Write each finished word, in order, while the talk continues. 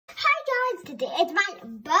Today is my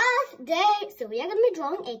birthday, so we are going to be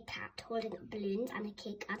drawing a cat holding balloons and a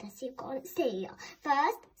cake at a circle on its tail.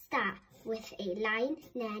 First, start with a line,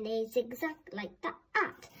 then a zigzag like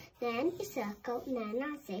that, then a circle, then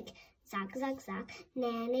a zag,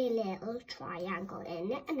 then a little triangle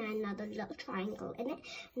in it, and then another little triangle in it,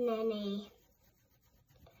 and then a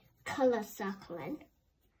colour circle in.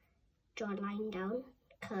 Draw a line down,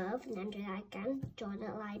 curve, and then do that again. Draw a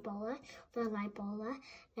little eyeball there,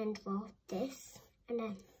 then draw this, and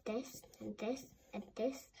then this, and this, and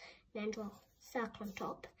this, and then draw a circle on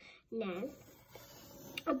top, and then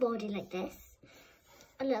a body like this,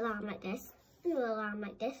 a little arm like this, and a little arm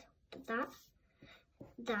like this, that,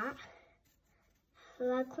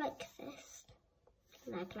 leg like this,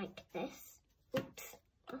 leg like this. Oops,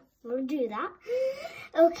 we'll do that.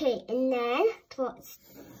 Okay, and then draw its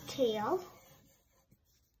tail.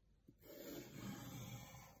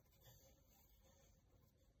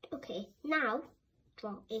 Okay, now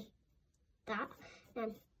draw a that,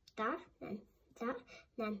 then that, then that,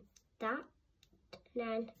 then that,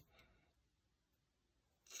 then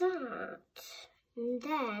that, and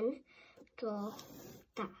then draw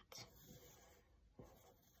that.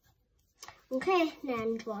 Okay,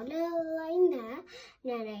 then draw a little line there,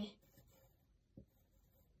 then a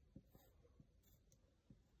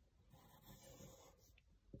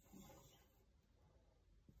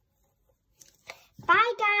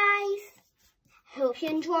bye guys! Hope you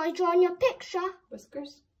enjoyed drawing your picture.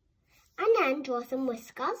 Whiskers. And then draw some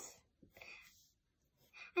whiskers.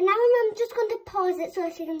 And now I'm just going to pause it so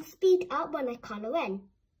you can speed up when I colour in.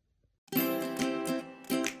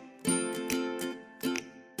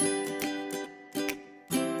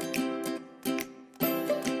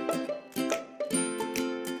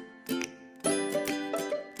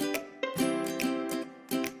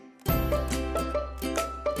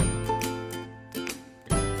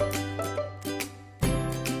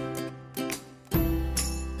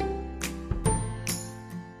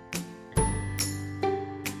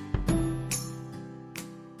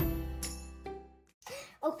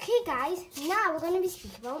 Okay guys, now we're going to be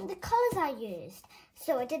speaking about the colours I used.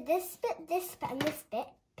 So I did this bit, and this bit,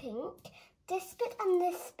 pink, this bit and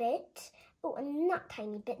this bit, oh, and that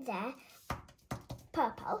tiny bit there,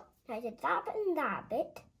 purple. I did that bit and that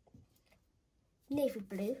bit, navy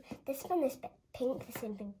blue, this bit and this bit, pink, the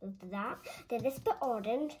same thing with that. Then this bit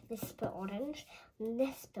orange, and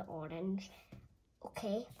this bit orange.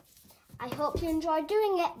 Okay, I hope you enjoyed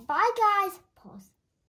doing it. Bye guys. Pause.